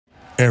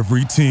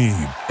Every team,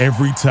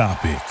 every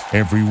topic,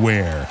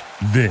 everywhere.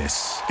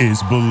 This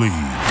is Believe.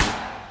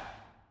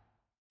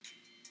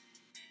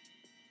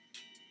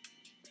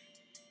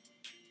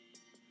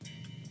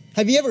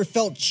 Have you ever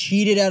felt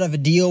cheated out of a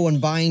deal when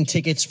buying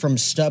tickets from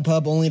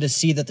StubHub only to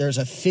see that there's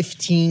a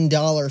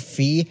 $15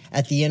 fee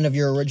at the end of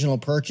your original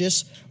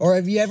purchase? Or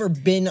have you ever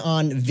been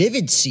on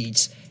Vivid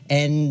Seats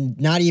and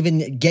not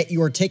even get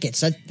your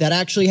tickets? That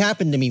actually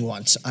happened to me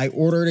once. I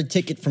ordered a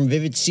ticket from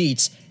Vivid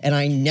Seats and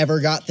I never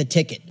got the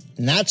ticket.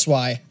 And that's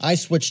why I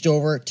switched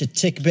over to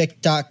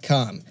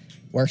TickPick.com,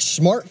 where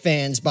smart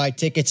fans buy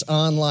tickets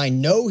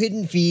online, no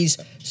hidden fees,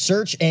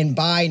 search and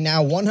buy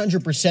now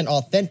 100%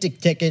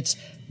 authentic tickets,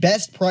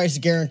 best price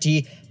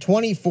guarantee,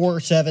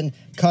 24/7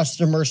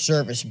 customer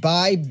service.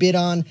 Buy, bid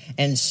on,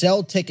 and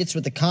sell tickets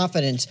with the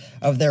confidence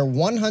of their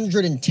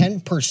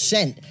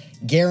 110%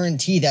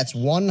 guarantee. That's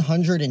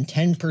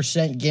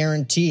 110%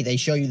 guarantee. They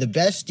show you the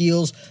best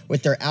deals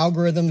with their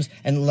algorithms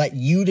and let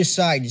you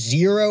decide.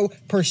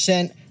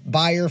 0%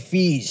 buyer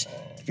fees.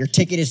 If your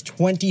ticket is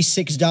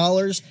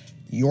 $26,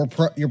 your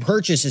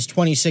purchase is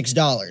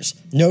 $26.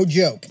 No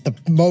joke. The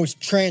most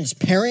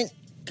transparent,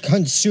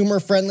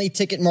 consumer-friendly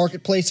ticket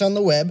marketplace on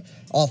the web,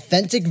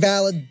 authentic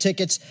valid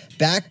tickets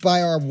backed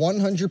by our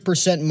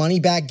 100%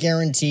 money-back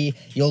guarantee.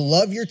 You'll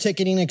love your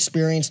ticketing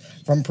experience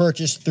from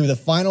purchase through the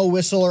final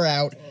whistle or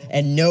out,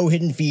 and no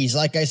hidden fees.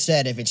 Like I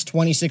said, if it's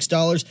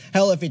 $26,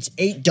 hell, if it's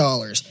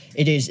 $8,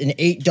 it is an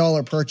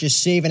 $8 purchase.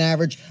 Save an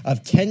average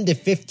of 10 to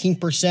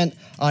 15%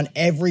 on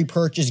every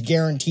purchase,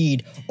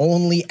 guaranteed,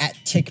 only at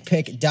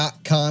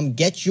TickPick.com.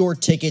 Get your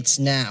tickets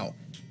now.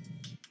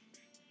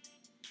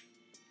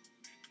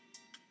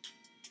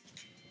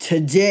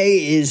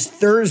 Today is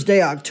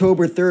Thursday,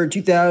 October 3rd,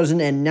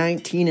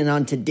 2019, and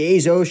on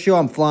today's O Show,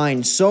 I'm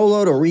flying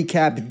solo to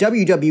recap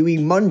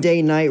WWE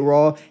Monday Night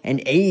Raw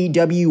and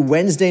AEW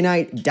Wednesday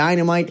Night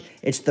Dynamite.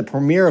 It's the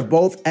premiere of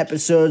both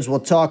episodes. We'll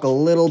talk a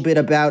little bit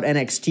about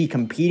NXT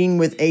competing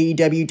with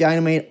AEW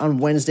Dynamite on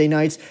Wednesday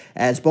nights,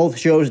 as both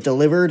shows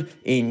delivered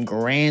in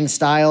grand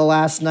style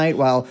last night,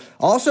 while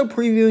also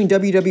previewing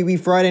WWE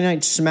Friday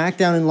Night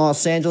Smackdown in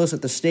Los Angeles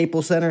at the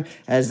Staples Center,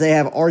 as they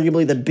have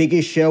arguably the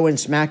biggest show in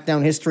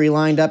Smackdown history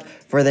lined up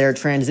for their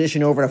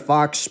transition over to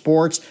Fox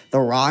Sports. The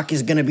Rock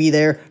is going to be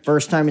there,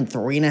 first time in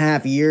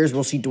 3.5 years.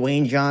 We'll see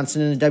Dwayne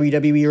Johnson in the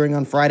WWE ring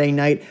on Friday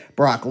night.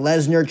 Brock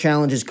Lesnar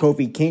challenges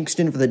Kofi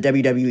Kingston for the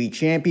WWE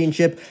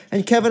Championship,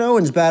 and Kevin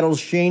Owens battles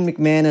Shane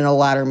McMahon in a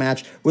ladder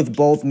match with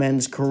both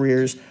men's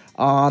careers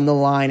on the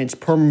line. It's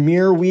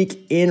premiere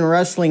week in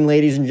wrestling,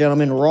 ladies and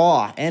gentlemen.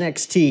 Raw,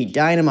 NXT,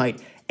 Dynamite,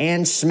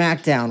 and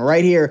Smackdown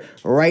right here,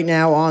 right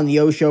now on the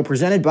O Show,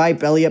 presented by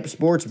Belly Up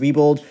Sports. Be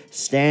bold,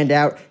 stand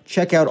out.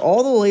 Check out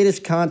all the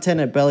latest content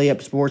at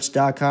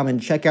bellyupsports.com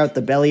and check out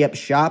the Belly Up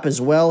shop as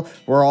well.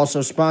 We're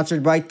also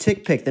sponsored by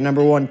TickPick, the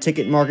 #1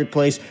 ticket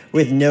marketplace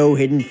with no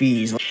hidden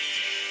fees.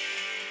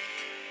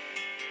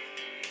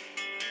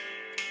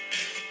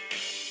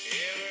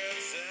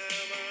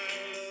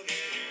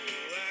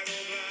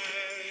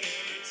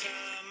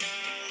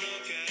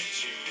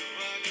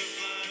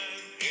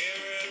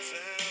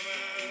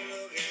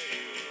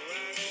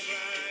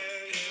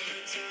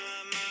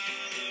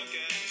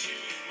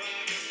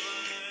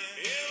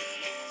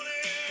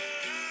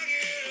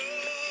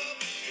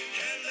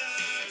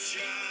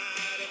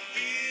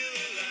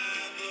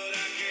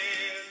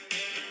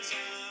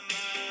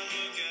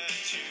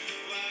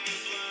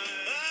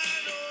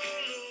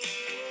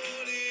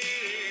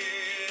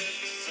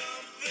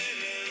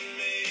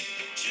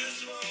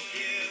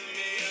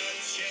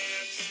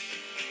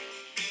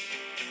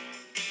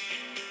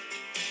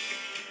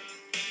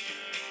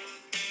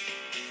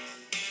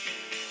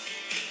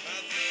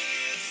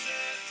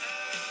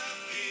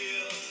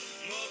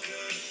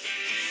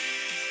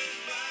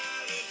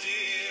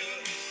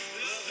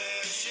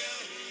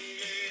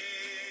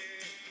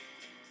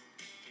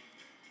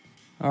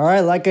 All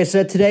right, like I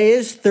said, today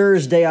is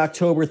Thursday,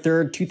 October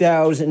 3rd,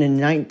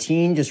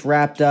 2019. Just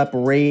wrapped up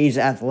Rays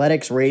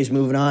Athletics. Rays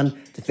moving on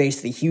to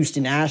face the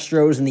Houston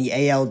Astros in the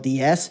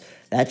ALDS.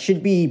 That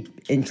should be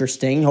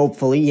interesting,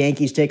 hopefully.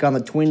 Yankees take on the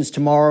Twins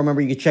tomorrow.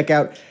 Remember, you can check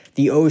out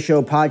the O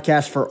Show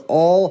podcast for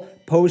all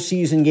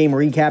postseason game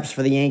recaps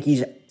for the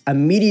Yankees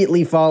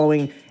immediately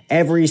following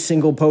every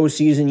single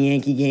postseason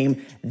Yankee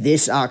game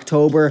this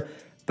October.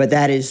 But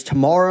that is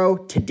tomorrow.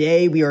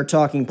 Today, we are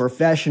talking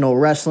professional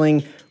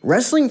wrestling.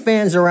 Wrestling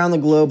fans around the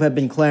globe have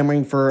been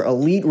clamoring for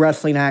elite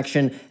wrestling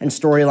action and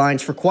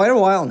storylines for quite a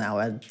while now.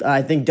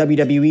 I think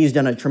WWE has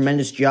done a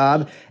tremendous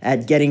job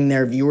at getting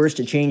their viewers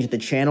to change the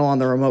channel on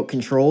the remote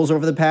controls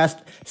over the past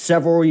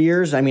several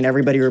years. I mean,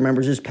 everybody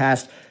remembers this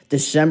past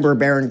December,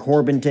 Baron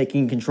Corbin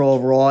taking control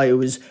of Raw. It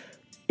was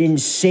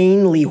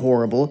insanely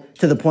horrible,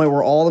 to the point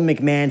where all the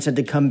McMahons had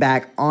to come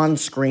back on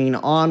screen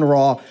on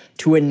Raw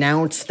to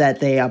announce that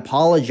they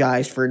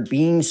apologized for it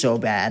being so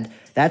bad.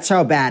 That's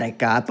how bad it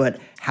got. But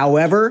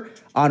however,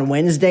 on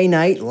Wednesday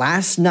night,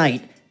 last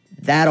night,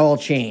 that all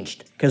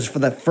changed. Because for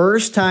the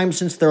first time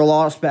since their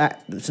launch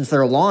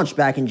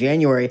back in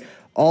January,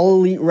 All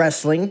Elite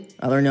Wrestling,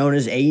 other known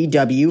as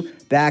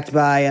AEW, backed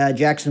by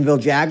Jacksonville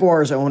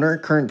Jaguars owner,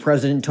 current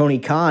president Tony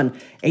Khan.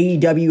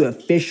 AEW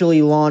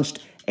officially launched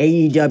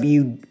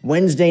AEW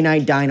Wednesday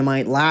Night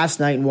Dynamite last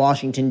night in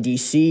Washington,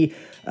 D.C.,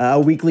 a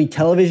weekly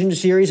television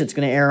series. It's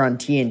going to air on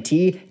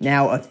TNT,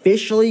 now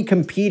officially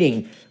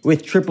competing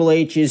with Triple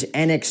H's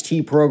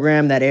NXT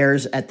program that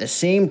airs at the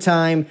same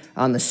time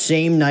on the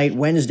same night,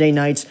 Wednesday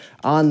nights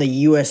on the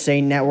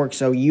USA Network.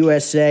 So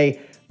USA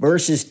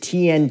versus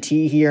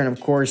TNT here, and of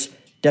course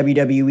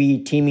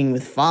WWE teaming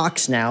with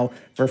Fox now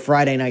for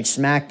Friday Night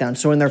Smackdown.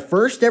 So in their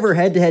first ever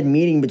head-to-head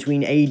meeting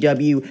between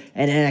AEW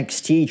and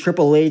NXT,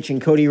 Triple H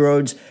and Cody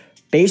Rhodes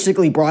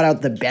basically brought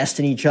out the best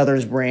in each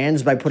other's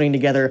brands by putting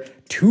together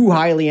two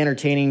highly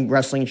entertaining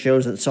wrestling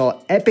shows that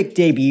saw epic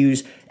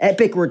debuts,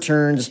 epic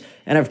returns,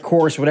 and of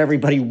course what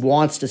everybody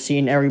wants to see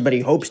and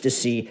everybody hopes to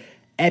see,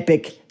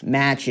 epic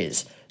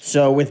matches.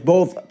 So with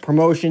both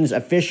promotions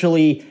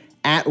officially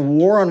at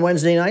war on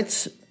Wednesday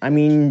nights, I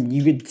mean,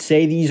 you could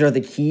say these are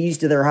the keys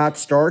to their hot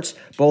starts,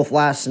 both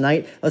last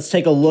night. Let's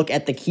take a look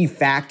at the key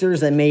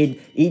factors that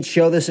made each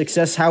show the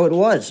success how it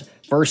was.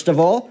 First of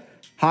all,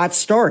 hot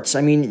starts.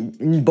 I mean,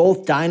 in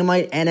both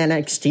Dynamite and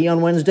NXT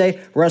on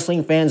Wednesday,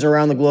 wrestling fans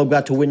around the globe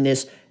got to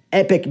witness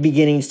epic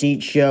beginnings to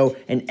each show,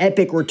 an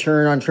epic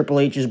return on Triple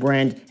H's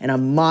brand, and a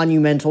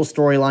monumental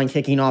storyline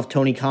kicking off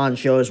Tony Khan's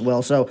show as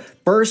well. So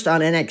first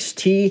on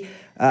NXT,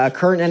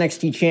 current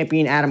NXT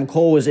champion Adam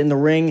Cole was in the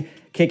ring,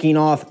 kicking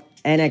off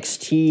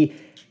NXT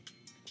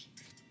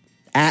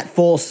at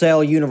Full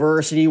Sail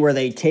University, where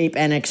they tape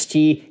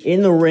NXT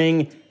in the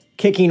ring,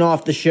 kicking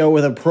off the show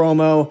with a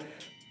promo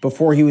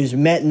before he was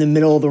met in the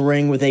middle of the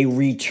ring with a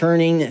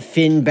returning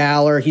Finn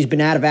Balor. He's been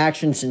out of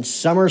action since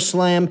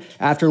SummerSlam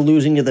after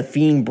losing to the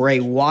Fiend Bray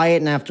Wyatt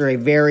and after a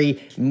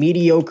very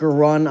mediocre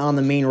run on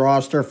the main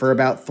roster for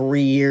about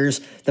 3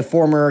 years. The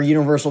former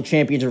Universal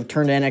Champion's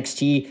return to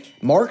NXT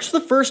marks the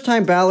first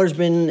time Balor's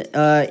been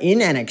in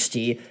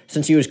NXT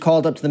since he was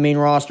called up to the main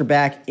roster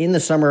back in the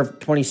summer of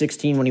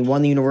 2016 when he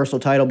won the Universal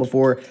title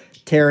before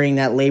tearing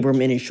that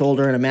labrum in his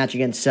shoulder in a match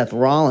against Seth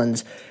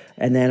Rollins.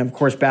 And then, of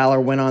course, Balor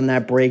went on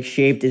that break,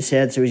 shaved his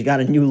head, so he's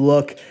got a new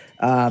look.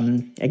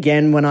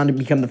 Again, went on to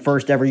become the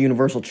first ever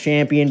Universal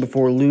Champion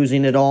before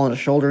losing it all in a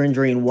shoulder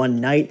injury in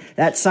one night.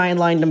 That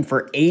sidelined him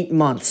for 8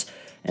 months,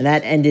 and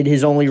that ended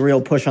his only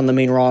real push on the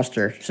main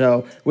roster.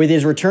 So with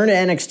his return to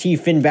NXT,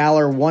 Finn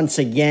Balor once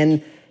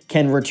again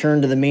can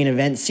return to the main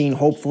event scene.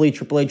 Hopefully,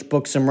 Triple H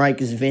books him right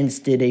because Vince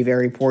did a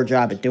very poor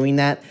job at doing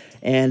that.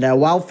 And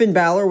while Finn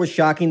Balor was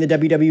shocking the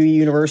WWE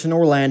Universe in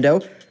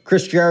Orlando,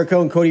 Chris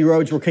Jericho and Cody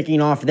Rhodes were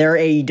kicking off their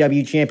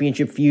AEW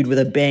Championship feud with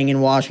a bang in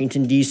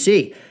Washington,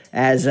 D.C.,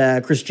 as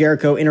Chris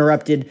Jericho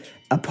interrupted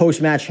a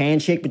post-match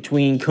handshake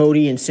between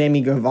Cody and Sammy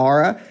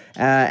Guevara.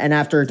 And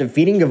after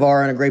defeating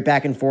Guevara in a great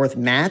back-and-forth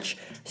match,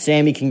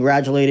 Sammy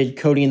congratulated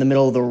Cody in the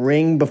middle of the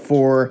ring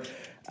before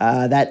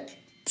that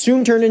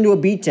soon turned into a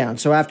beatdown.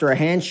 So after a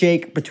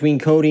handshake between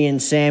Cody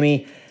and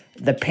Sammy,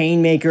 the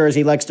Painmaker, as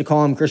he likes to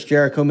call him, Chris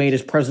Jericho, made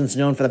his presence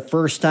known for the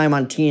first time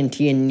on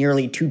TNT in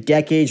nearly 2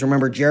 decades.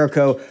 Remember,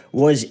 Jericho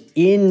was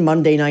in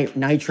Monday Night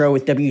Nitro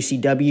with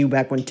WCW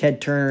back when Ted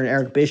Turner and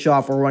Eric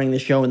Bischoff were running the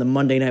show in the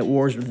Monday Night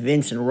Wars with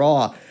Vince and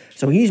Raw.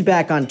 So he's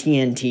back on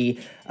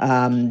TNT.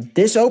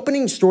 This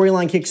opening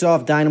storyline kicks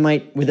off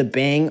Dynamite with a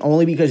bang,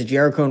 only because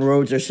Jericho and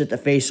Rhodes are set to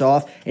face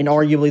off in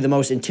arguably the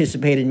most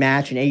anticipated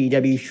match in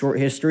AEW's short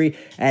history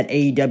at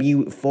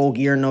AEW Full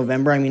Gear in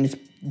November. I mean, it's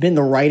been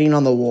the writing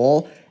on the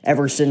wall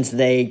ever since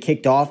they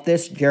kicked off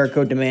this.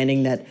 Jericho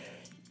demanding that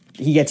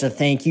he gets a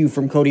thank you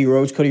from Cody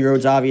Rhodes. Cody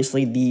Rhodes,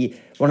 obviously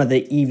one of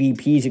the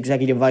EVPs,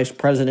 executive vice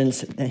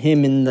presidents,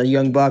 him and the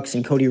Young Bucks,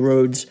 and Cody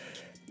Rhodes,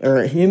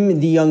 or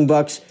him, the Young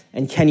Bucks,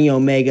 and Kenny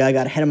Omega. I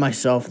got ahead of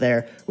myself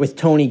there with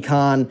Tony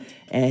Khan,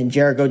 and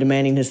Jericho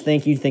demanding his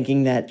thank you,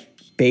 thinking that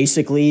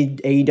basically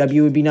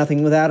AEW would be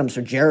nothing without him.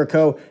 So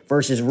Jericho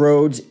versus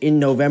Rhodes in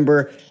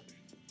November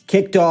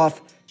kicked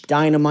off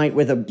Dynamite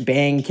with a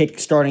bang,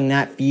 kick-starting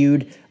that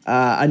feud.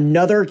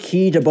 Another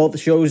key to both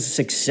shows'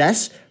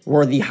 success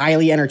were the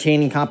highly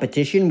entertaining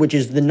competition, which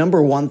is the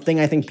number one thing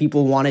I think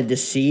people wanted to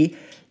see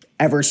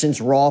ever since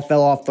Raw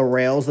fell off the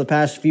rails the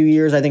past few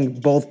years. I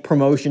think both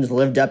promotions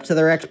lived up to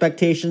their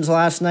expectations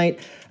last night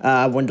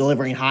when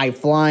delivering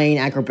high-flying,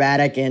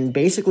 acrobatic, and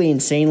basically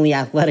insanely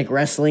athletic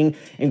wrestling,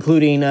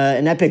 including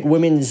an epic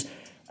women's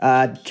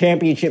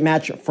championship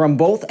match from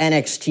both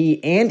NXT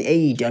and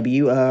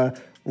AEW.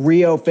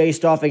 Rio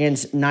faced off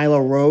against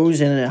Nyla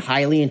Rose in a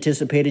highly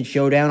anticipated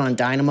showdown on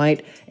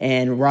Dynamite,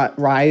 and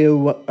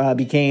Ryo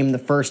became the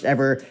first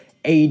ever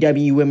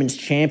AEW Women's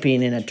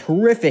Champion in a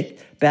terrific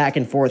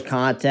back-and-forth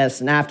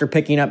contest. And after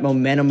picking up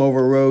momentum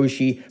over Rose,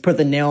 she put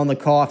the nail in the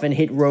coffin,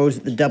 hit Rose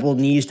with the double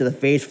knees to the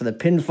face for the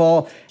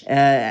pinfall.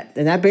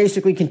 And that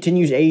basically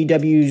continues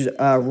AEW's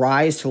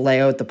rise to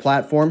lay out the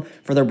platform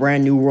for their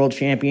brand new World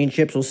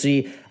Championships. We'll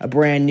see a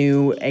brand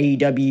new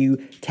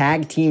AEW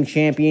Tag Team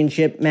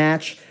Championship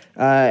match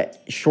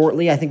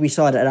shortly. I think we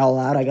saw it at All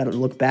Out. I got to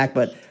look back,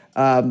 but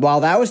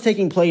While that was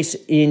taking place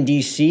in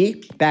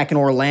DC, back in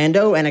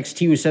Orlando,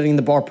 NXT was setting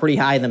the bar pretty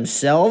high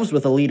themselves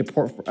with elite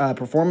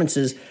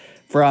performances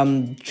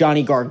from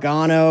Johnny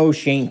Gargano,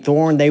 Shane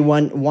Thorne. They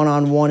went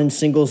one-on-one in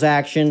singles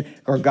action,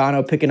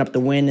 Gargano picking up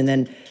the win, and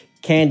then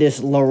Candice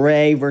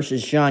LeRae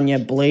versus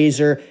Shayna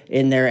Baszler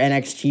in their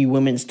NXT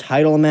Women's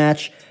title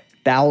match.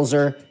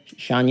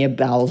 Shayna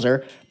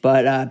Baszler.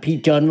 But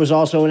Pete Dunne was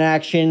also in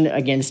action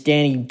against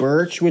Danny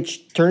Burch,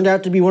 which turned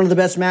out to be one of the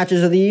best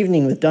matches of the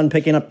evening, with Dunne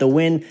picking up the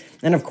win.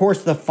 And, of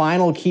course, the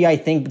final key, I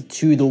think,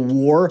 to the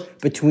war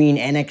between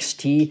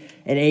NXT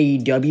and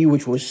AEW,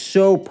 which was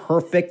so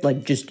perfect,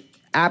 like just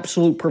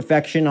absolute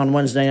perfection on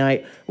Wednesday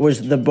night,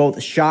 was the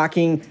both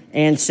shocking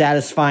and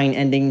satisfying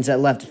endings that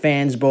left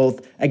fans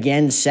both,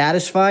 again,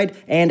 satisfied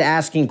and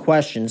asking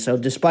questions. So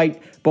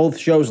despite both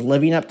shows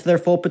living up to their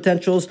full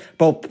potentials,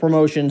 both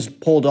promotions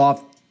pulled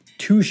off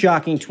two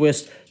shocking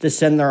twists to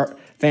send their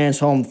fans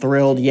home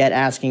thrilled, yet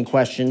asking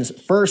questions.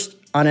 First,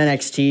 on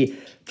NXT,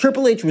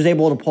 Triple H was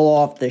able to pull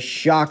off the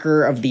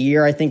shocker of the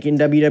year, I think, in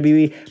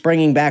WWE,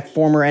 bringing back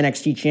former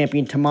NXT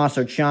champion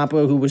Tommaso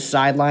Ciampa, who was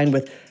sidelined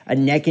with a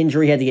neck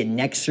injury, had to get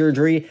neck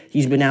surgery.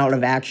 He's been out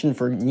of action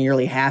for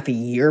nearly half a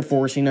year,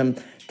 forcing him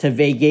to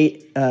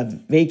vacate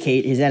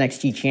his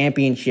NXT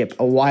championship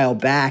a while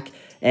back.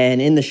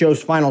 And in the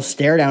show's final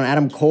stare down,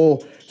 Adam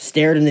Cole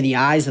stared into the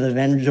eyes of the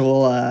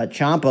vengeful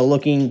Ciampa,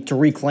 looking to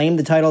reclaim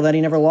the title that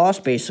he never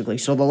lost, basically.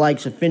 So the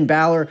likes of Finn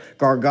Balor,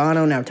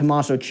 Gargano, now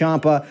Tommaso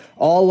Ciampa,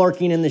 all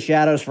lurking in the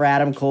shadows for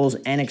Adam Cole's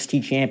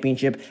NXT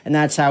championship, and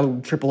that's how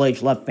Triple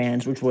H left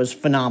fans, which was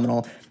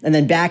phenomenal. And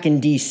then back in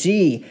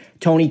DC,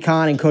 Tony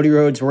Khan and Cody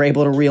Rhodes were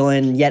able to reel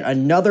in yet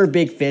another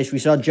big fish. We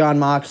saw Jon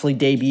Moxley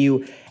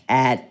debut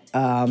at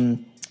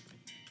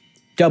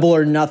Double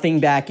or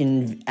Nothing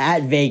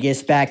at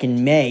Vegas back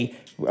in May.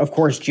 Of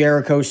course,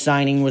 Jericho's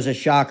signing was a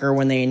shocker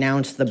when they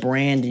announced the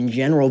brand in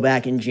general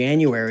back in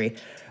January.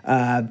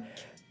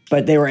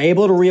 But they were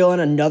able to reel in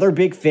another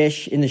big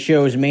fish in the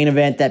show's main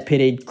event that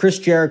pitted Chris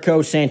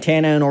Jericho,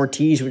 Santana, and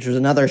Ortiz, which was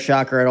another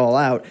shocker at All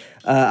Out,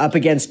 up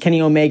against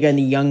Kenny Omega and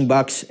the Young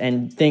Bucks,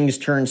 and things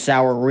turned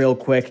sour real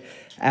quick.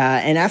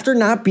 And after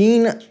not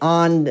being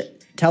on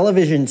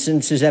television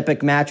since his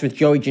epic match with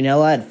Joey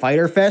Janela at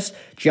Fyter Fest,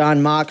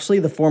 Jon Moxley,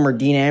 the former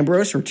Dean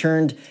Ambrose,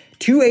 returned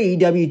to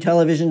AEW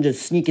television to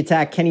sneak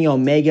attack Kenny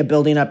Omega,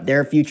 building up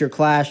their future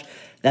clash.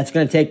 That's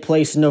going to take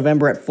place in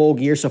November at Full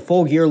Gear. So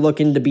Full Gear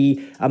looking to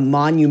be a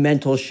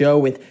monumental show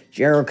with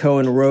Jericho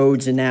and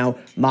Rhodes, and now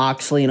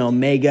Moxley and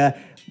Omega.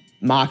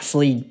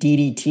 Moxley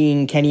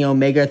DDTing Kenny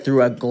Omega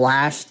through a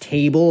glass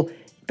table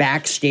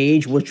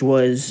backstage, which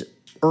was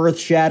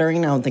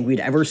earth-shattering. I don't think we'd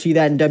ever see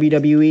that in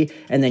WWE.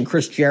 And then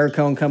Chris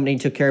Jericho and company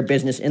took care of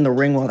business in the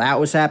ring while that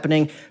was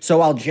happening. So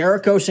while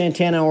Jericho,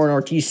 Santana, and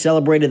Ortiz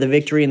celebrated the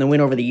victory and the win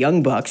over the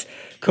Young Bucks,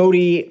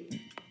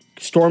 Cody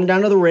stormed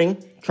down to the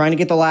ring, trying to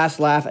get the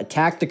last laugh,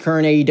 attacked the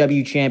current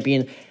AEW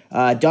champion.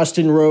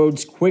 Dustin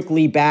Rhodes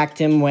quickly backed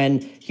him when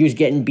he was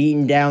getting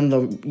beaten down.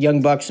 The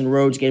Young Bucks and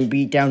Rhodes getting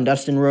beat down.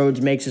 Dustin Rhodes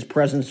makes his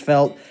presence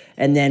felt.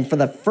 And then for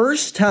the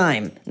first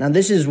time, now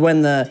this is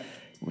when the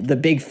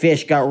big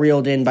fish got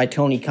reeled in by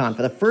Tony Khan.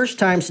 For the first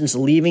time since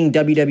leaving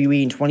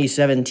WWE in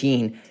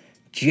 2017,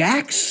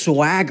 Jack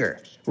Swagger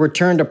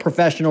returned to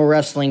professional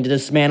wrestling to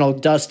dismantle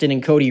Dustin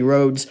and Cody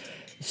Rhodes.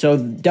 So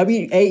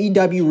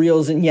AEW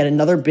reels in yet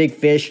another big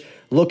fish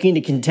looking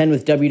to contend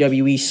with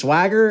WWE.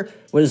 Swagger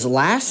was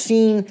last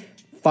seen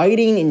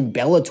fighting in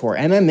Bellator,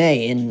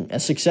 MMA, in a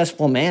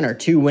successful manner,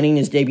 too, winning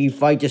his debut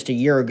fight just a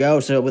year ago.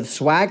 So with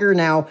Swagger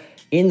now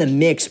in the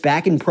mix,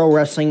 back in pro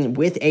wrestling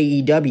with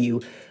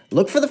AEW,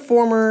 look for the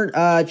former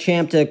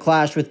champ to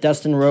clash with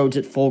Dustin Rhodes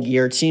at Full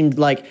Gear. It seemed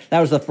like that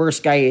was the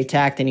first guy he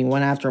attacked, and he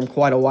went after him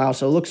quite a while.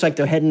 So it looks like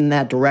they're heading in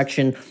that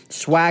direction.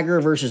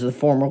 Swagger versus the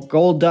former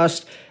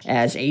Goldust,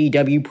 as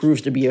AEW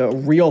proves to be a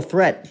real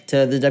threat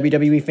to the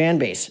WWE fan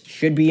base.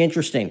 Should be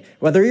interesting.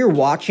 Whether you're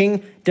watching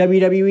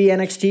WWE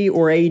NXT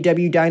or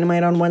AEW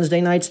Dynamite on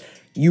Wednesday nights,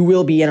 you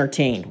will be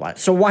entertained.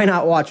 So why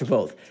not watch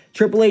both?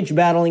 Triple H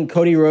battling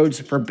Cody Rhodes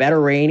for better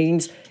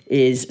ratings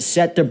is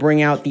set to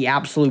bring out the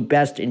absolute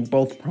best in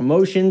both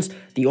promotions,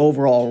 the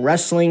overall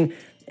wrestling,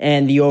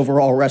 and the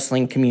overall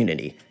wrestling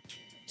community.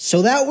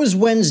 So that was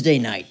Wednesday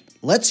night.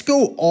 Let's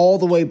go all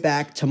the way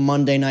back to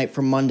Monday night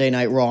for Monday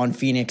Night Raw in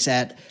Phoenix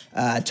at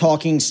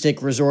Talking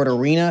Stick Resort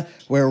Arena,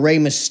 where Rey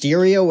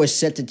Mysterio was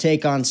set to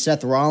take on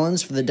Seth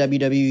Rollins for the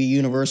WWE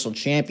Universal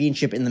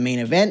Championship in the main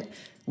event,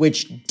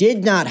 which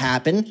did not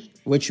happen,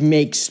 which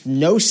makes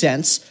no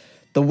sense.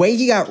 The way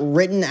he got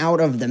written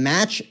out of the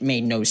match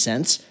made no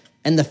sense.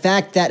 And the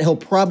fact that he'll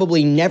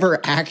probably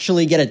never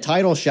actually get a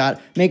title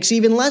shot makes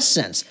even less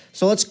sense.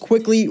 So let's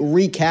quickly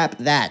recap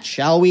that,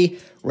 shall we?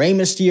 Rey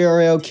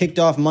Mysterio kicked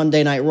off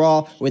Monday Night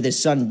Raw with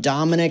his son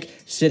Dominic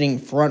sitting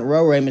front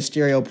row. Rey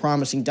Mysterio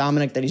promising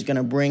Dominic that he's going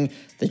to bring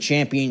the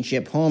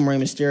championship home. Rey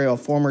Mysterio,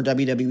 former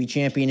WWE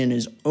champion in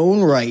his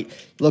own right,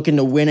 looking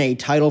to win a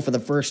title for the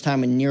first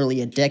time in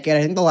nearly a decade.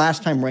 I think the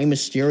last time Rey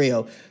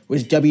Mysterio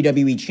was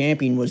WWE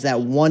champion was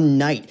that one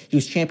night. He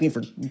was champion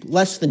for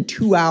less than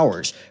 2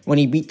 hours when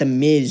he beat The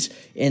Miz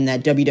in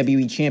that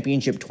WWE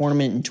Championship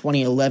tournament in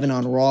 2011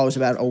 on Raw. It was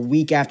about a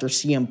week after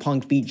CM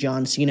Punk beat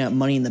John Cena at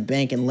Money in the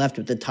Bank and left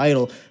with the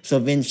title, so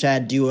Vince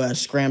had to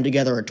scram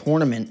together a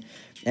tournament.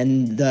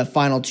 And the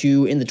final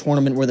two in the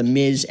tournament were The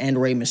Miz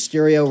and Rey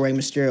Mysterio. Rey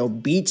Mysterio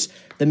beats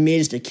The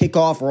Miz to kick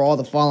off Raw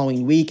the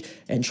following week.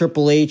 And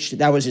Triple H,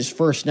 that was his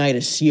first night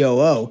as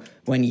COO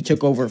when he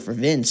took over for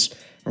Vince.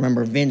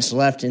 Remember, Vince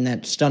left in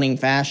that stunning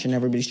fashion.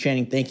 Everybody's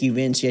chanting, "Thank you,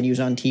 Vince." Yet he was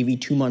on TV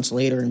 2 months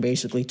later and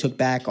basically took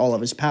back all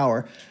of his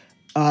power.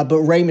 But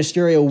Rey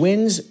Mysterio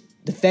wins,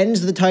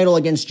 defends the title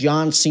against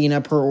John Cena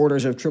per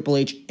orders of Triple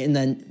H in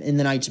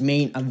the night's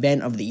main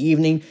event of the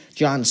evening.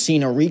 John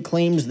Cena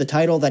reclaims the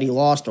title that he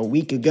lost a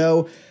week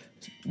ago,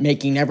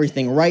 making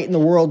everything right in the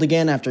world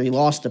again after he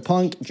lost to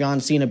Punk.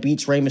 John Cena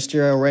beats Rey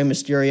Mysterio. Rey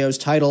Mysterio's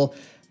title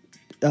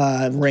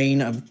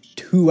reign of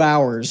 2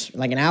 hours,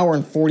 like an hour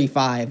and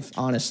 45,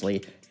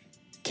 honestly,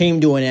 came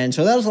to an end.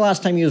 So that was the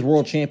last time he was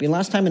world champion.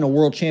 Last time in a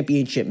world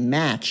championship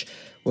match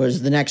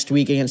was the next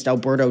week against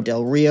Alberto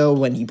Del Rio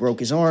when he broke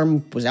his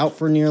arm, was out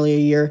for nearly a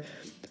year.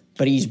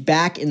 But he's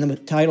back in the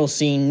title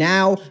scene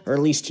now, or at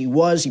least he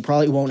was. He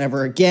probably won't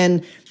ever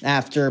again.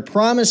 After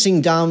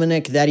promising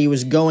Dominic that he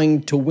was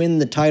going to win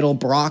the title,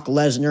 Brock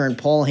Lesnar and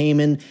Paul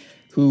Heyman,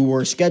 who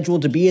were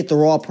scheduled to be at the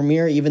Raw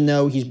premiere, even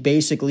though he's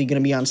basically going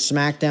to be on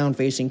Smackdown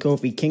facing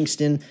Kofi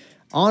Kingston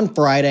on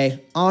Friday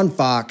on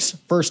Fox.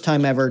 First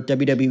time ever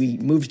WWE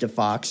moves to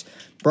Fox.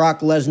 Brock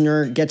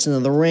Lesnar gets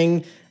into the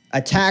ring,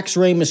 attacks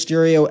Rey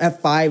Mysterio,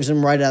 F5s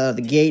him right out of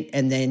the gate,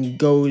 and then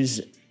goes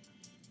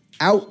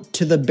out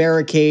to the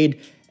barricade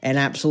and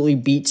absolutely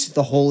beats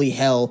the holy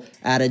hell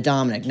out of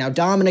Dominic. Now,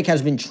 Dominic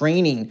has been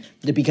training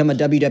to become a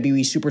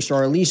WWE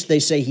superstar. At least they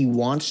say he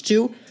wants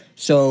to.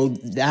 So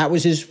that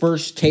was his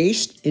first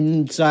taste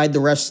inside the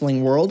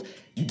wrestling world,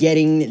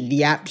 getting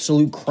the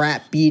absolute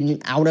crap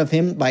beaten out of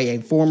him by a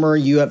former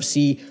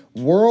UFC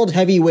World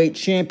Heavyweight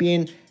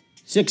Champion,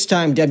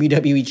 6-time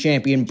WWE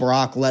Champion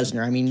Brock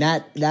Lesnar. I mean,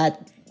 that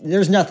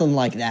there's nothing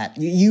like that.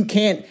 You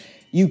can't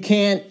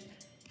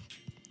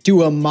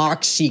do a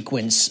mock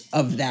sequence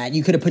of that.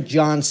 You could have put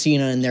John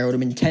Cena in there. It would have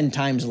been 10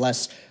 times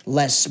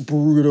less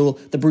brutal.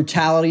 The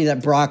brutality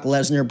that Brock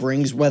Lesnar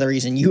brings, whether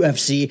he's in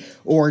UFC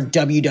or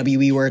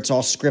WWE where it's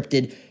all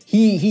scripted,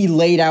 he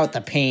laid out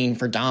the pain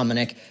for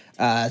Dominic.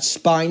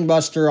 Spine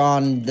buster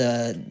on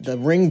the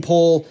ring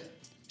pole,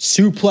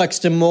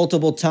 suplexed him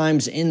multiple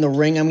times in the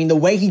ring. I mean, the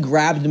way he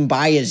grabbed him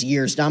by his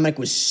ears, Dominic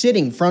was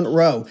sitting front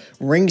row,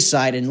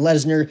 ringside, and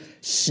Lesnar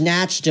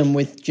snatched him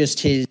with just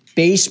his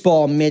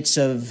baseball mitts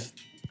of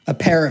a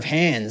pair of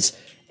hands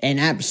and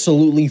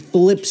absolutely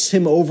flips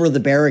him over the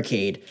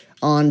barricade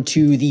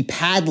onto the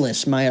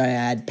padless, might I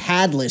add,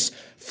 padless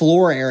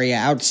floor area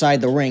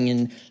outside the ring.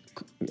 And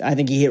I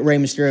think he hit Rey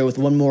Mysterio with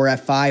one more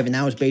F5, and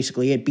that was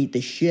basically it. Beat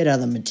the shit out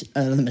of the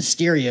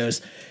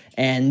Mysterios,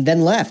 and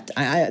then left.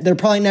 They're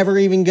probably never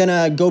even going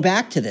to go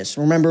back to this.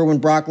 Remember when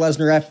Brock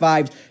Lesnar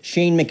F5'd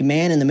Shane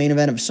McMahon in the main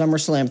event of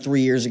SummerSlam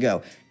 3 years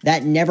ago?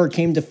 That never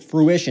came to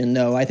fruition,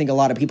 though. I think a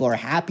lot of people are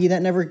happy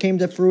that never came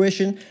to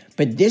fruition.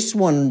 But this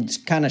one's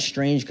kind of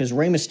strange because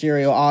Rey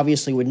Mysterio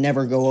obviously would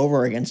never go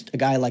over against a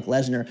guy like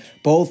Lesnar.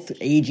 Both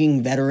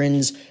aging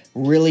veterans,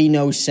 really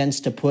no sense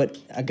to put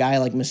a guy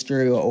like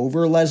Mysterio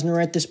over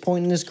Lesnar at this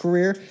point in his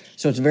career.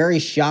 So it's very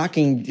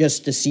shocking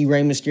just to see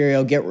Rey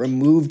Mysterio get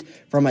removed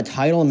from a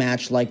title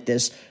match like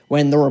this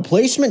when the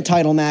replacement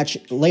title match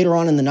later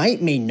on in the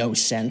night made no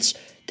sense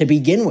to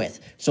begin with.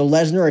 So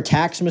Lesnar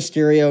attacks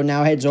Mysterio,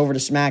 now heads over to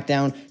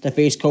SmackDown to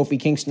face Kofi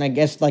Kingston. I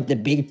guess like the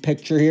big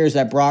picture here is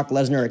that Brock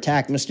Lesnar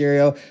attacked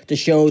Mysterio to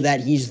show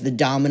that he's the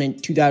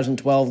dominant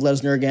 2012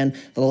 Lesnar again,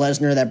 the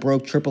Lesnar that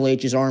broke Triple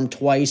H's arm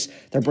twice.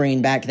 They're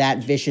bringing back that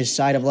vicious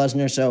side of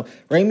Lesnar. So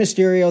Rey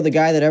Mysterio, the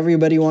guy that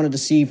everybody wanted to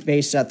see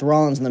face Seth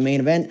Rollins in the main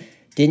event,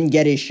 didn't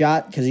get his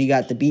shot because he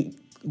got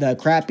the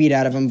crap beat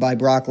out of him by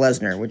Brock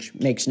Lesnar, which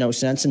makes no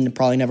sense and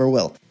probably never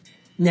will.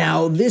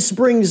 Now, this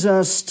brings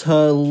us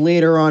to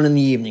later on in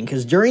the evening,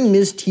 because during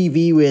Miz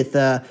TV with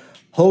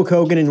Hulk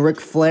Hogan and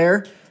Ric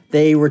Flair,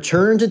 they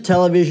returned to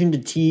television to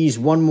tease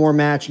one more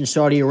match in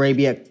Saudi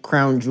Arabia at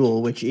Crown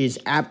Jewel, which is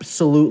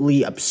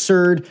absolutely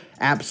absurd.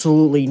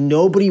 Absolutely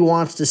nobody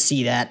wants to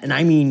see that, and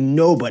I mean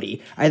nobody.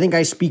 I think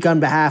I speak on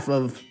behalf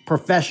of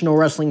professional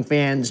wrestling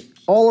fans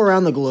all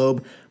around the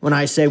globe when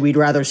I say we'd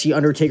rather see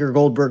Undertaker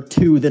Goldberg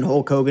 2 than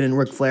Hulk Hogan and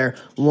Ric Flair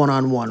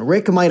 1-on-1.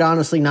 Rick might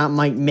honestly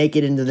might make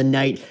it into the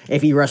night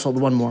if he wrestled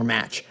one more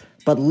match.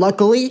 But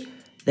luckily,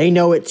 they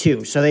know it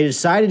too. So they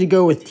decided to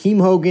go with Team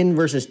Hogan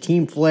versus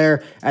Team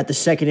Flair at the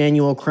second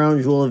annual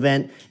Crown Jewel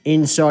event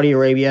in Saudi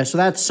Arabia. So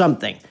that's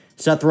something.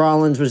 Seth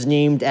Rollins was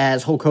named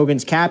as Hulk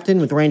Hogan's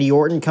captain, with Randy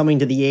Orton coming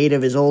to the aid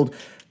of his old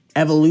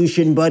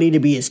Evolution buddy to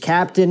be his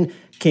captain.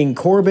 King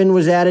Corbin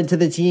was added to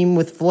the team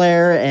with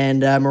Flair, and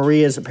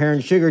Maria's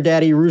apparent sugar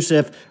daddy,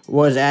 Rusev,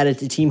 was added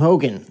to Team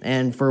Hogan.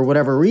 And for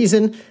whatever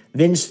reason,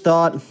 Vince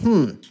thought,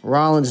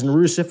 Rollins and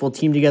Rusev will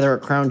team together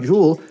at Crown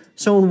Jewel,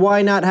 so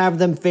why not have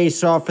them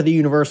face off for the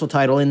Universal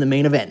title in the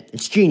main event?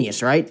 It's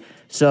genius, right?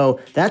 So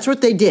that's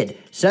what they did.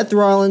 Seth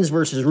Rollins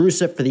versus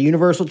Rusev for the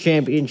Universal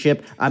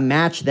Championship, a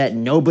match that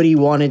nobody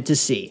wanted to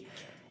see.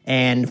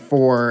 And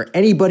for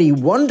anybody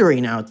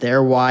wondering out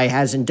there why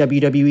hasn't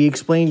WWE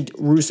explained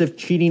Rusev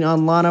cheating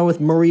on Lana with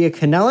Maria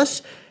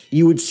Kanellis,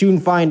 you would soon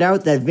find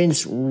out that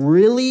Vince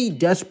really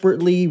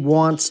desperately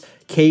wants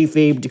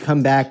kayfabe to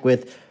come back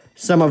with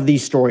some of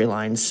these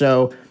storylines.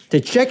 So to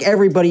check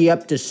everybody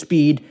up to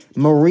speed,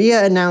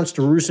 Maria announced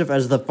Rusev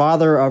as the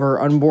father of her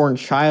unborn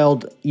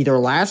child either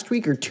last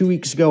week or 2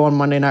 weeks ago on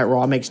Monday Night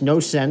Raw. Makes no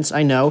sense,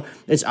 I know.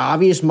 It's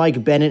obvious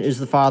Mike Bennett is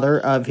the father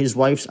of his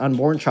wife's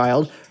unborn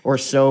child, or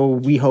so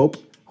we hope.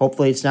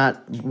 Hopefully it's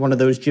not one of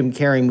those Jim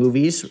Carrey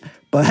movies.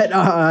 But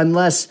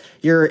unless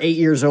you're 8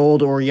 years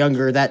old or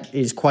younger, that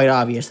is quite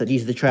obvious that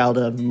he's the child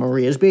of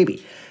Maria's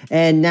baby.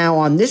 And now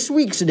on this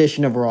week's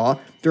edition of Raw,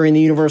 during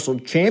the Universal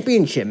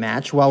Championship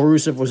match, while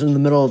Rusev was in the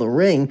middle of the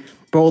ring,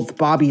 both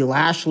Bobby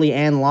Lashley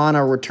and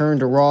Lana returned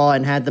to Raw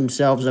and had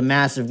themselves a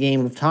massive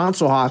game of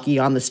tonsil hockey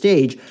on the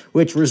stage,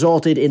 which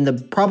resulted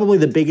in probably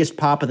the biggest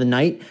pop of the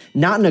night.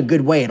 Not in a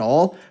good way at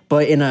all,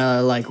 but in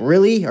a, like,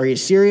 really? Are you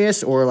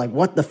serious? Or, like,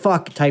 what the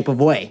fuck type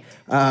of way.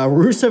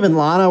 Rusev and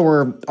Lana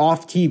were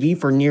off TV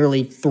for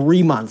nearly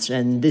 3 months,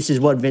 and this is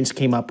what Vince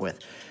came up with.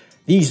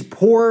 These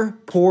poor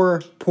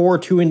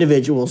two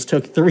individuals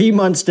took 3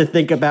 months to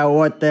think about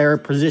what their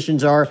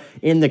positions are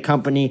in the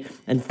company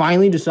and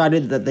finally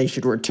decided that they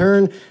should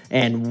return.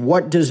 And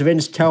what does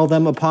Vince tell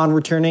them upon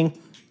returning?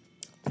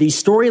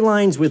 These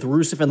storylines with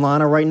Rusev and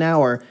Lana right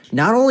now are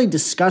not only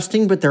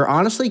disgusting, but they're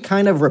honestly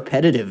kind of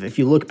repetitive if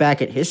you look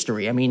back at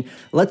history. I mean,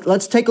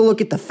 let's take a look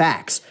at the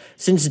facts.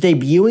 Since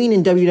debuting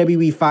in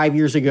WWE 5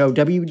 years ago,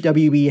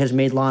 WWE has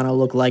made Lana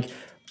look like,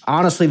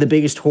 honestly, the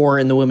biggest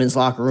whore in the women's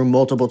locker room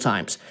multiple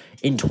times.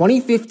 In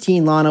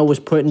 2015, Lana was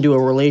put into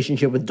a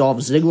relationship with Dolph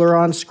Ziggler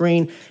on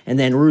screen, and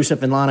then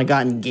Rusev and Lana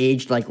got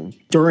engaged like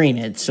during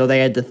it, so they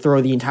had to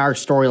throw the entire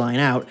storyline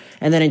out.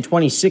 And then in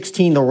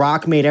 2016, The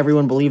Rock made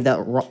everyone believe that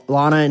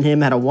Lana and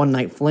him had a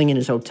one-night fling in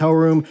his hotel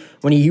room.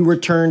 When he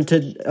returned to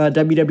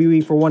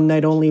WWE for one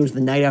night only, it was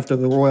the night after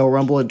the Royal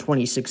Rumble in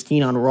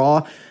 2016 on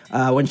Raw.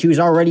 When she was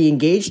already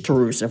engaged to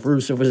Rusev.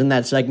 Rusev was in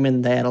that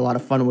segment. They had a lot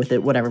of fun with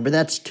it, whatever. But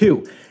that's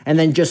two. And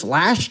then just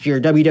last year,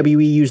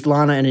 WWE used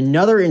Lana in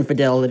another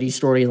infidelity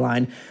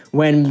storyline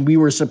when we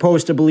were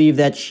supposed to believe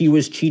that she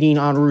was cheating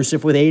on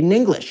Rusev with Aiden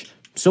English.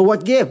 So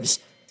what gives?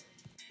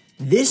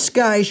 This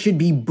guy should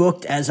be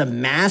booked as a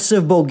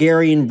massive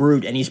Bulgarian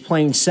brute, and he's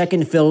playing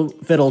second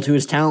fiddle to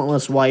his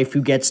talentless wife,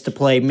 who gets to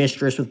play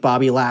mistress with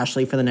Bobby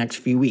Lashley for the next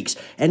few weeks.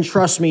 And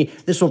trust me,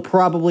 this will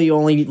probably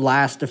only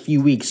last a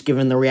few weeks,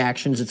 given the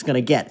reactions it's going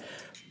to get.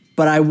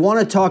 But I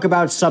want to talk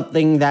about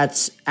something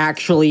that's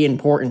actually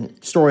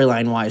important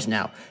storyline-wise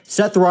now.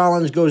 Seth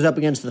Rollins goes up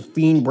against The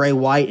Fiend, Bray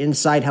Wyatt,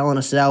 inside Hell in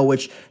a Cell,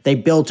 which they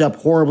built up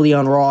horribly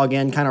on Raw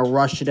again, kind of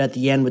rushed it at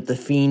the end with The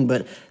Fiend,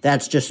 but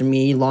that's just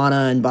me.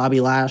 Lana and Bobby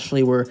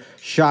Lashley were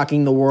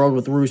shocking the world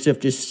with Rusev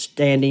just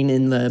standing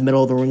in the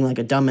middle of the ring like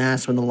a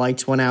dumbass when the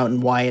lights went out,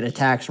 and Wyatt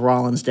attacks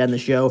Rollins to end the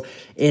show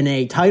in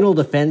a title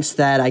defense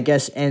that I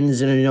guess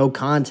ends in a no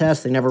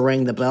contest. They never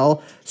rang the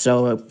bell,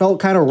 so it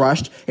felt kind of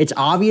rushed. It's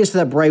obvious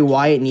that Bray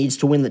Wyatt needs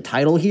to win the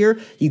title here.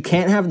 You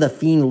can't have The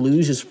Fiend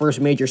lose his first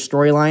major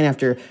storyline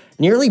after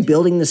nearly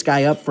building this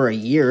guy up for a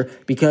year,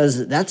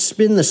 because that's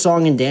been the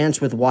song and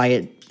dance with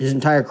Wyatt his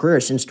entire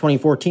career since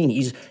 2014.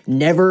 He's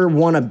never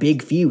won a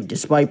big feud,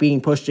 despite being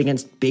pushed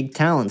against big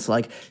talents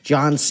like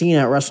John Cena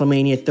at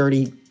WrestleMania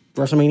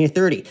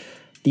 30,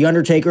 The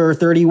Undertaker at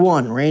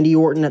 31, Randy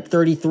Orton at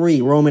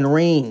 33, Roman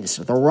Reigns,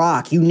 The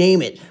Rock, you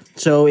name it.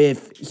 So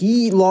if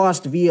he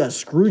lost via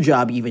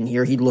screwjob even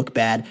here, he'd look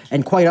bad.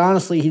 And quite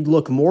honestly, he'd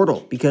look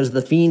mortal, because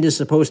The Fiend is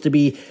supposed to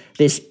be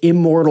this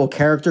immortal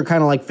character,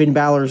 kind of like Finn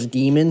Balor's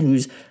Demon,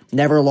 who's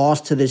never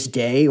lost to this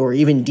day, or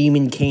even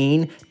Demon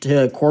Kane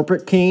to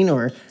Corporate Kane,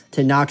 or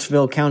to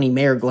Knoxville County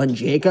Mayor Glenn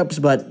Jacobs.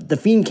 But The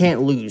Fiend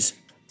can't lose,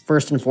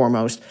 first and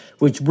foremost,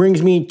 which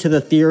brings me to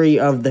the theory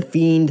of The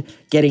Fiend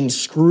getting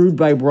screwed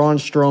by Braun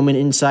Strowman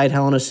inside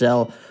Hell in a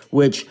Cell,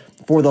 which,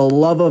 for the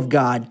love of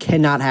God,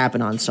 cannot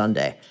happen on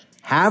Sunday.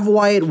 Have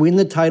Wyatt win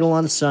the title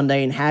on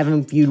Sunday and have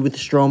him feud with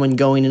Strowman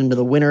going into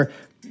the winter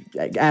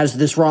as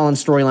this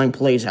Rollins storyline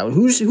plays out.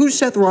 Who's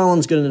Seth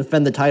Rollins going to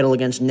defend the title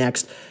against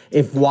next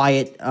if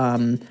Wyatt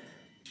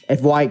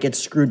gets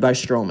screwed by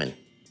Strowman?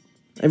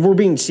 If we're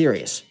being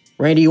serious.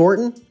 Randy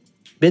Orton?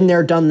 Been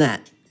there, done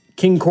that.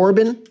 King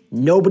Corbin?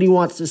 Nobody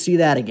wants to see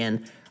that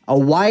again. A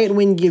Wyatt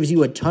win gives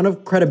you a ton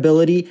of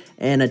credibility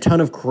and a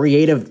ton of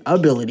creative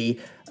ability.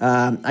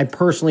 I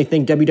personally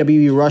think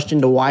WWE rushed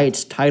into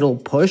Wyatt's title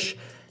push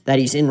that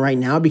he's in right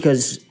now,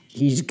 because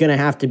he's going to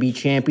have to be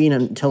champion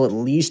until at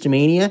least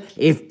Mania,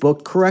 if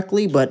booked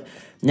correctly. But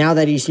now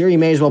that he's here, you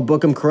may as well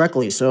book him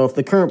correctly. So if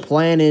the current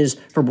plan is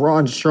for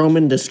Braun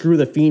Strowman to screw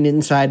The Fiend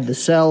inside the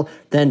cell,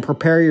 then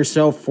prepare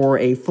yourself for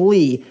a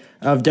flea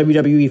of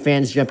WWE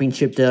fans jumping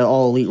ship to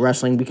All Elite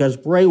Wrestling, because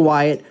Bray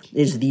Wyatt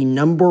is the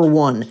number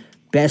one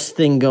best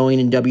thing going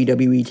in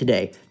WWE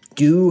today.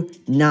 Do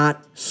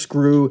not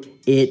screw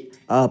it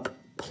up,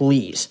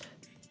 please.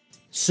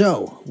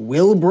 So,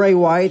 will Bray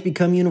Wyatt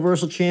become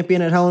Universal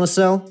Champion at Hell in a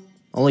Cell?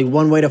 Only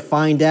one way to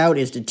find out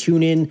is to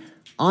tune in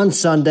on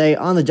Sunday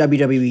on the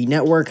WWE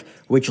Network,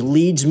 which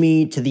leads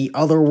me to the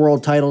other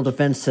world title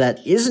defense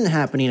that isn't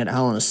happening at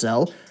Hell in a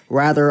Cell,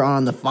 rather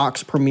on the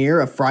Fox premiere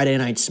of Friday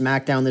Night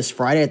Smackdown this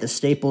Friday at the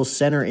Staples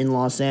Center in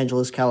Los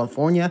Angeles,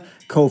 California.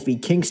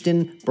 Kofi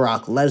Kingston,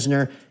 Brock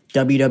Lesnar,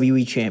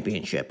 WWE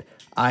Championship.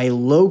 I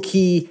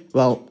low-key,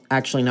 well,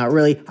 actually not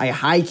really, I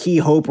high-key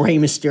hope Rey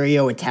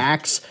Mysterio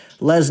attacks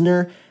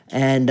Lesnar,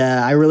 and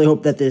I really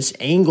hope that this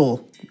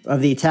angle of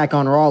the attack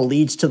on Raw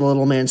leads to the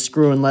little man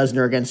screwing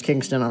Lesnar against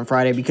Kingston on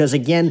Friday, because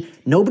again,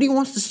 nobody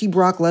wants to see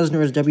Brock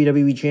Lesnar as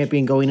WWE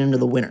Champion going into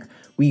the winter.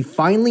 We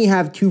finally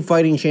have two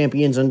fighting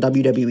champions on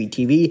WWE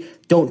TV.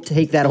 Don't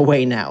take that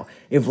away now.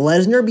 If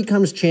Lesnar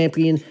becomes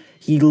champion,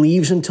 he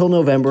leaves until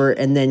November,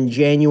 and then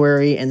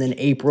January, and then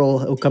April,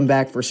 he'll come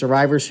back for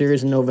Survivor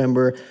Series in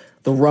November,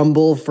 the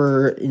Rumble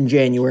in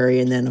January,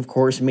 and then, of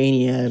course,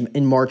 Mania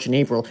in March and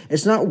April.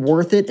 It's not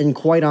worth it, and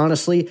quite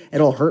honestly,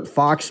 it'll hurt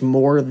Fox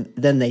more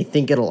than they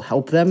think it'll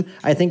help them.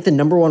 I think the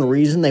number one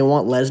reason they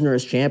want Lesnar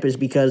as champ is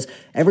because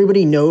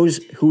everybody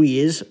knows who he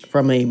is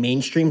from a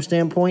mainstream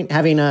standpoint.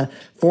 Having a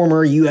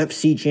former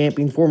UFC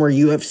champion, former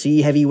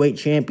UFC heavyweight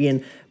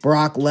champion,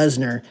 Brock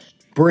Lesnar,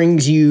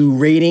 brings you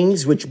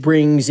ratings, which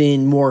brings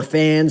in more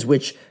fans,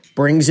 which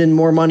brings in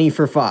more money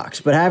for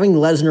Fox. But having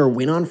Lesnar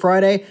win on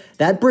Friday,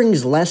 that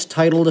brings less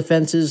title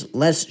defenses,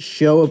 less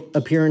show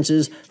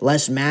appearances,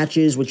 less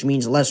matches, which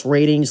means less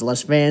ratings,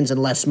 less fans,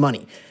 and less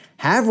money.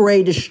 Have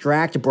Rey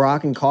distract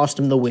Brock and cost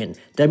him the win.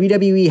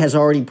 WWE has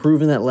already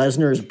proven that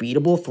Lesnar is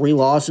beatable. 3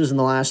 losses in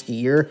the last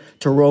year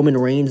to Roman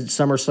Reigns at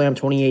SummerSlam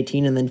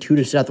 2018 and then 2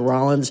 to Seth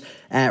Rollins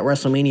at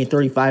WrestleMania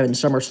 35 and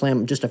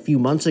SummerSlam just a few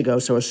months ago.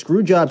 So a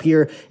screw job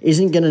here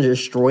isn't going to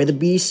destroy the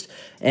beast.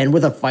 And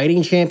with a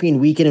fighting champion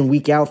week in and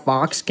week out,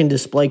 Fox can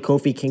display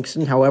Kofi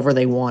Kingston however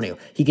they want to.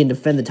 He can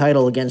defend the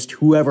title against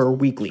whoever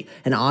weekly.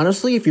 And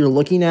honestly, if you're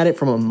looking at it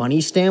from a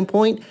money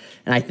standpoint,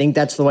 and I think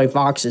that's the way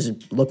Fox is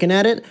looking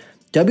at it,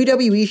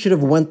 WWE should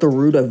have went the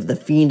route of The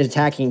Fiend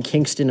attacking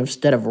Kingston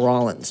instead of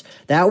Rollins.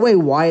 That way,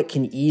 Wyatt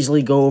can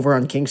easily go over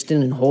on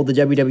Kingston and hold the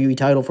WWE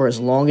title for as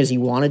long as he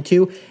wanted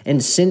to.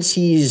 And since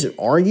he's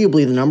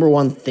arguably the number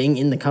one thing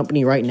in the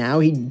company right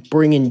now, he'd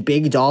bring in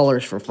big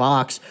dollars for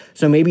Fox.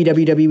 So maybe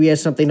WWE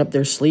has something up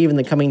their sleeve in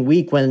the coming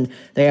week when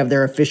they have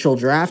their official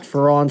draft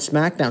for Raw and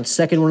SmackDown,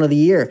 second one of the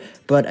year.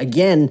 But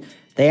again,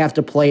 they have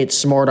to play it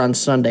smart on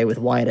Sunday with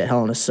Wyatt at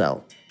Hell in a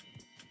Cell.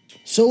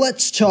 So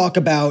let's talk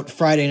about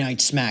Friday Night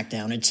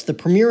Smackdown. It's the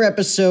premiere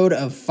episode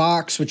of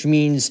Fox, which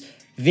means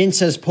Vince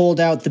has pulled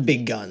out the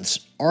big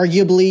guns.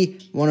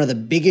 Arguably one of the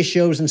biggest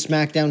shows in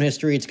SmackDown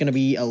history. It's going to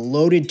be a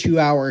loaded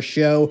 2-hour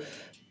show.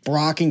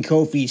 Brock and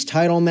Kofi's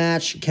title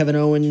match, Kevin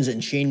Owens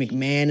and Shane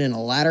McMahon in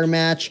a ladder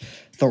match,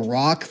 The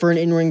Rock for an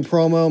in-ring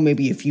promo,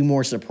 maybe a few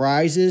more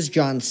surprises.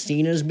 John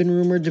Cena's been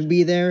rumored to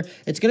be there.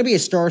 It's going to be a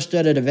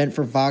star-studded event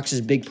for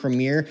Fox's big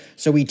premiere.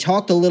 So we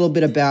talked a little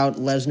bit about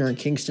Lesnar and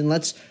Kingston.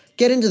 Let's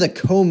get into the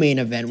co-main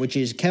event, which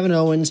is Kevin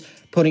Owens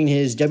putting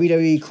his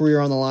WWE career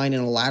on the line in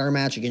a ladder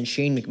match against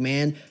Shane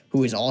McMahon,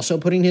 who is also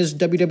putting his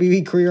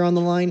WWE career on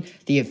the line.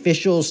 The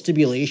official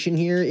stipulation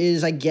here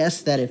is, I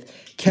guess, that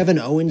if Kevin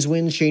Owens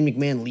wins, Shane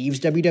McMahon leaves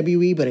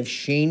WWE, but if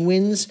Shane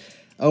wins,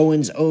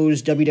 Owens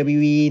owes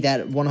WWE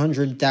that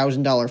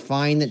 $100,000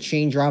 fine that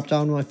Shane dropped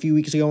on him a few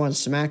weeks ago on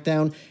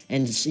SmackDown,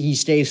 and he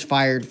stays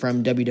fired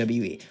from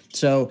WWE.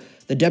 So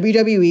the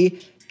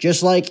WWE,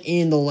 just like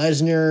in the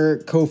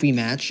Lesnar-Kofi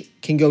match,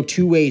 can go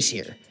two ways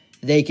here.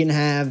 They can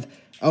have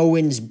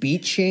Owens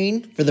beat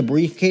Shane for the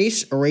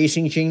briefcase,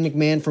 erasing Shane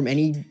McMahon from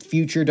any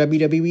future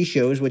WWE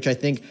shows, which I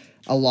think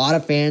a lot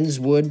of fans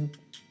would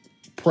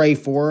pray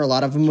for. A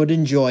lot of them would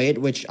enjoy it,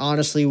 which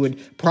honestly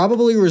would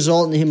probably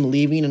result in him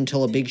leaving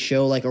until a big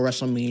show like a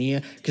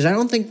WrestleMania, because I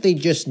don't think they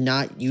just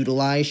not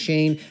utilize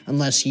Shane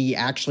unless he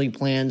actually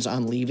plans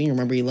on leaving.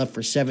 Remember, he left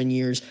for 7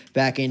 years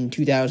back in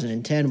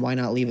 2010. Why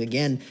not leave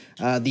again?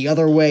 The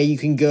other way you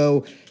can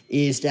go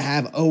is to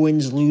have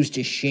Owens lose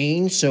to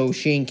Shane, so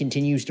Shane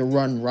continues to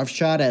run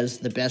roughshod as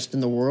the best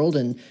in the world,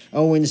 and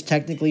Owens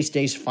technically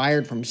stays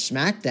fired from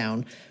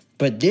SmackDown.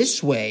 But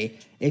this way,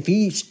 if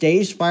he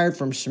stays fired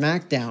from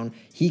SmackDown,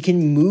 he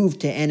can move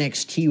to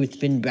NXT with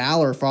Finn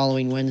Balor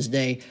following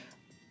Wednesday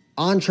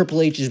on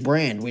Triple H's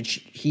brand,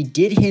 which he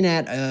did hint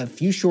at a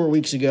few short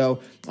weeks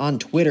ago on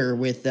Twitter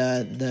with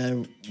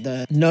the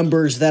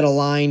numbers that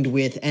aligned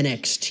with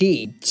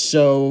NXT.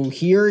 So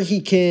here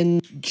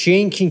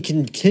Shane can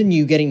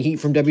continue getting heat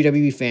from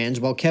WWE fans,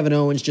 while Kevin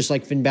Owens, just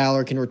like Finn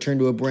Balor, can return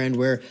to a brand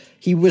where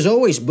he was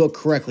always booked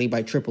correctly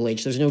by Triple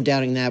H. There's no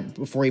doubting that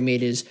before he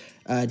made his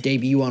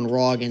debut on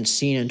Raw against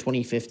Cena in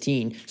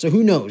 2015. So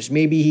who knows?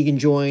 Maybe he can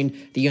join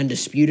the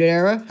Undisputed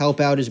Era,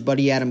 help out his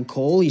buddy Adam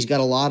Cole. He's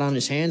got a lot on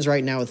his hands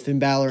right now with Finn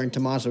Balor and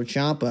Tommaso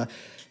Ciampa,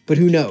 but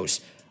who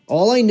knows?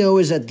 All I know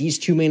is that these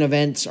two main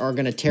events are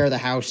going to tear the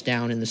house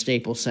down in the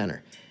Staples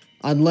Center.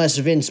 Unless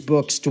Vince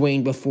books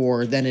Dwayne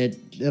before, then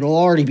it'll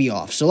already be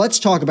off. So let's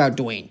talk about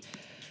Dwayne.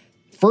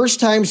 First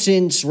time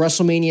since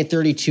WrestleMania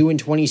 32 in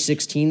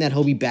 2016 that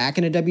he'll be back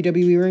in a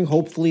WWE ring.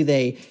 Hopefully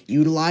they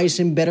utilize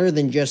him better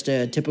than just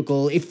a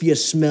typical if you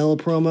smell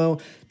promo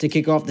to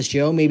kick off the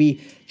show.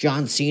 Maybe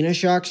John Cena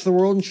shocks the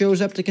world and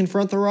shows up to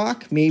confront The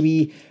Rock.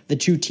 Maybe the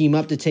two team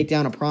up to take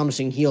down a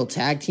promising heel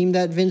tag team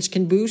that Vince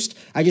can boost.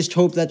 I just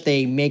hope that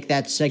they make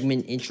that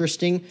segment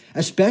interesting,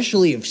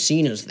 especially if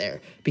Cena's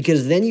there,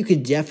 because then you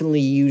could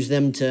definitely use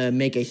them to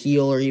make a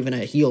heel or even a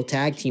heel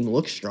tag team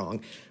look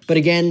strong. But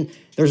again,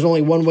 there's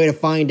only one way to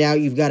find out.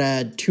 You've got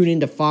to tune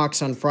into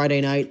Fox on Friday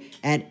night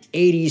at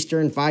 8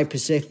 Eastern, 5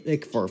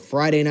 Pacific for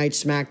Friday Night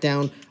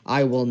Smackdown.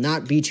 I will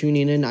not be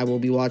tuning in. I will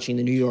be watching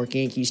the New York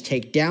Yankees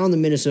take down the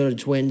Minnesota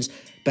Twins.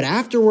 But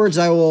afterwards,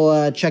 I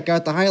will check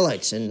out the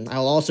highlights. And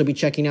I'll also be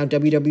checking out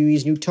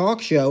WWE's new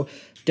talk show,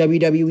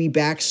 WWE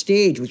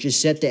Backstage, which is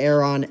set to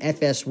air on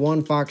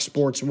FS1, Fox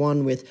Sports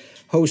 1, with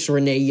hosts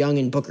Renee Young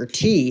and Booker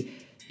T.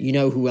 You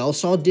know who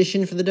else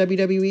auditioned for the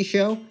WWE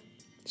show?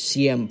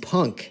 CM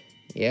Punk.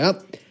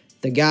 Yep.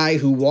 The guy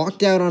who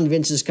walked out on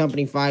Vince's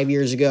company 5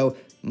 years ago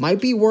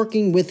might be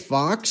working with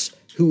Fox,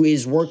 who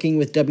is working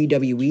with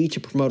WWE to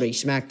promote a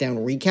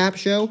SmackDown recap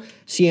show.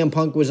 CM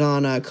Punk was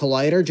on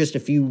Collider just a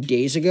few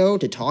days ago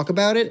to talk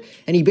about it,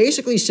 and he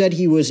basically said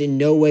he was in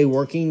no way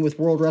working with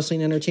World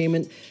Wrestling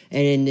Entertainment,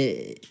 and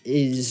if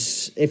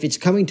it's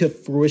coming to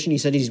fruition, he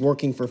said he's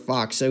working for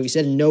Fox. So he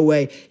said in no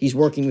way he's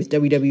working with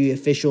WWE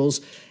officials,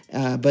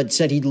 but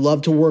said he'd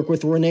love to work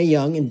with Renee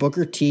Young and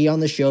Booker T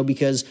on the show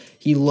because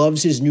he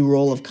loves his new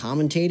role of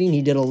commentating.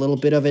 He did a little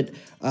bit of it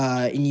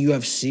in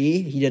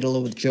UFC. He did a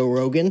little with Joe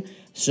Rogan.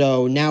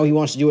 So now he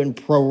wants to do it in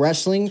pro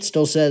wrestling.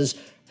 Still says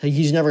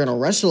he's never going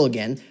to wrestle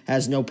again,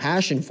 has no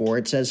passion for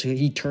it, says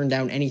he turned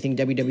down anything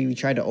WWE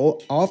tried to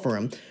offer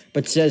him,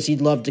 but says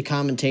he'd love to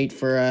commentate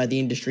for the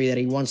industry that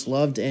he once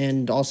loved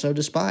and also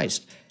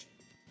despised.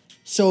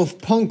 So if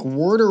Punk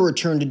were to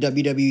return to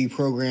WWE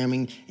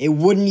programming, it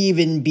wouldn't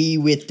even be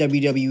with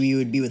WWE, it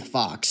would be with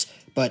Fox.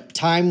 But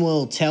time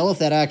will tell if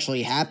that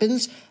actually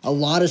happens. A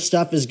lot of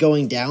stuff is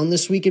going down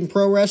this week in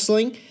pro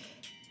wrestling.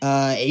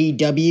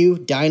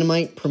 AEW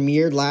Dynamite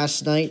premiered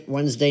last night,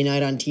 Wednesday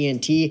night on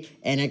TNT.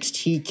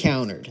 NXT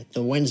countered.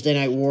 The Wednesday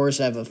Night Wars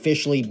have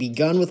officially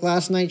begun with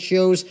last night's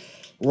shows.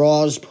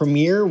 Raw's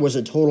premiere was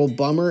a total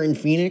bummer in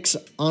Phoenix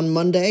on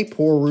Monday.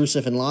 Poor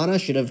Rusev and Lana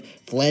should have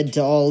fled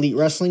to All Elite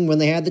Wrestling when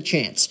they had the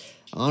chance.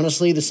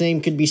 Honestly, the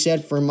same could be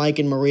said for Mike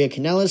and Maria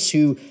Kanellis,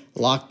 who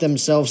locked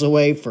themselves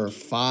away for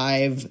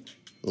 5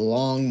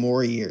 long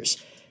more years.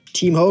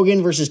 Team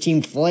Hogan versus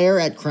Team Flair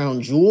at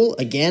Crown Jewel.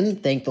 Again,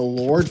 thank the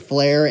Lord,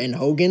 Flair and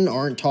Hogan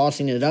aren't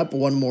tossing it up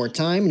one more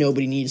time.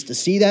 Nobody needs to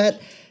see that.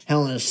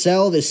 Hell in a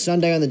Cell this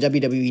Sunday on the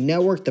WWE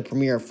Network. The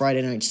premiere of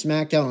Friday Night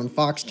Smackdown on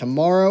Fox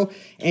tomorrow.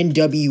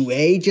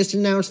 NWA just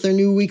announced their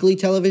new weekly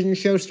television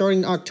show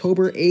starting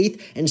October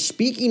 8th. And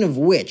speaking of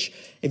which,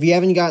 if you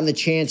haven't gotten the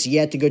chance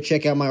yet to go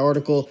check out my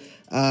article,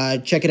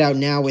 check it out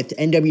now with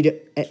NWA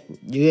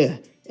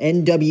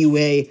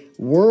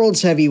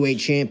World's Heavyweight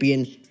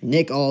Champion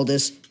Nick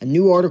Aldis. A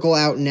new article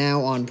out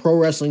now on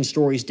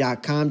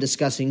ProWrestlingStories.com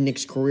discussing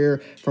Nick's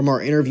career from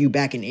our interview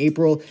back in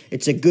April.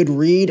 It's a good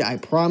read, I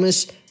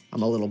promise.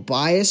 I'm a little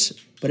biased,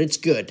 but it's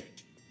good.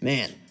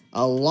 Man,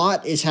 a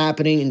lot is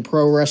happening in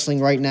pro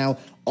wrestling right now,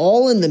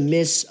 all in the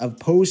midst of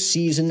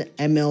postseason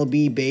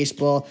MLB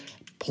baseball,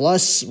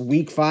 plus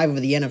Week 5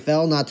 of the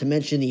NFL, not to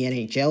mention the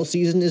NHL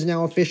season is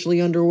now officially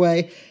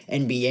underway,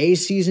 NBA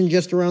season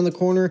just around the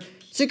corner.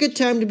 It's a good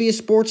time to be a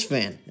sports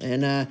fan,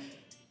 and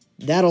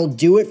that'll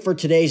do it for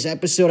today's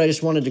episode. I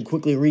just wanted to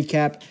quickly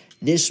recap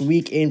this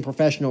week in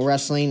professional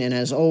wrestling, and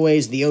as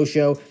always, the O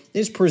Show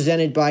is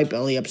presented by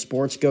Belly Up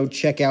Sports. Go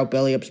check out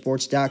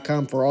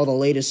bellyupsports.com for all the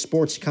latest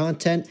sports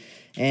content.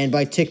 And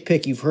by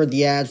TickPick, you've heard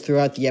the ads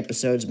throughout the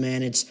episodes,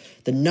 man. It's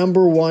the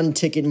 #1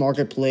 ticket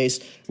marketplace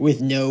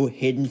with no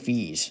hidden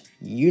fees.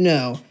 You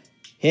know.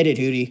 Hit it,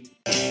 Hootie.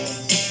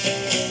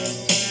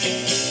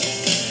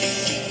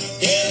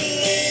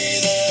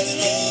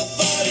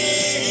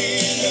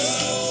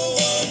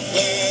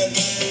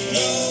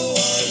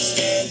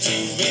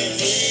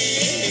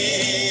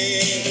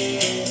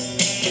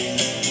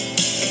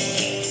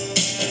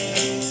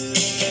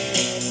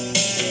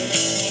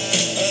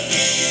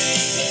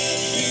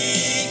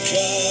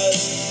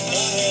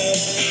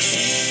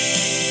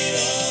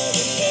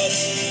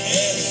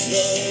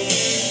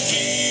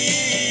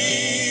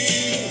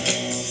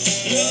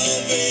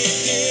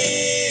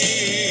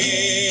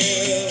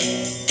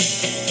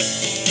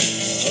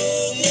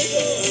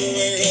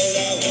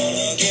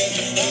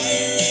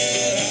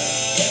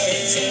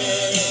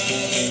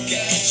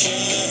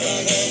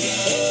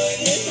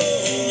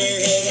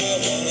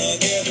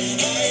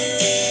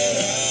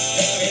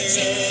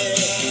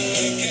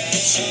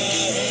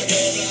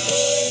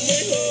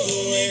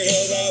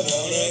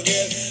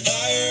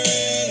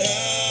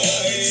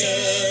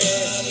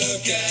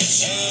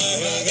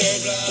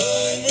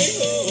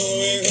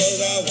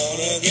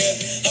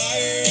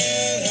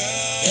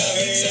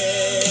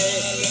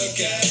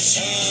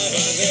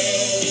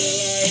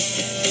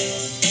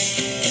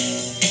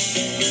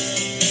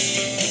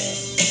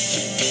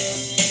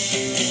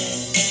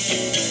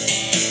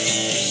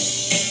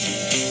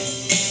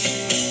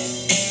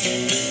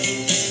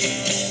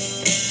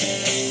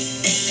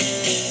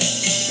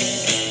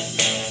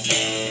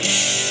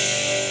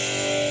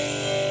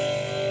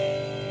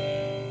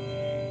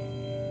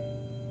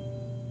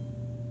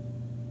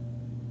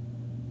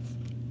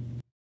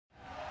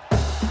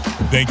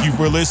 Thank you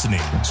for listening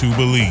to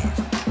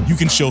Believe. You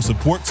can show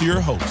support to your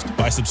host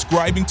by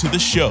subscribing to the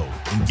show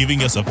and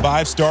giving us a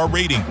 5-star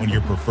rating on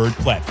your preferred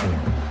platform.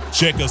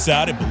 Check us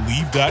out at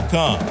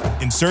Believe.com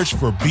and search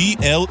for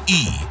BLEAV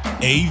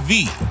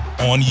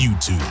on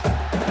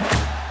YouTube.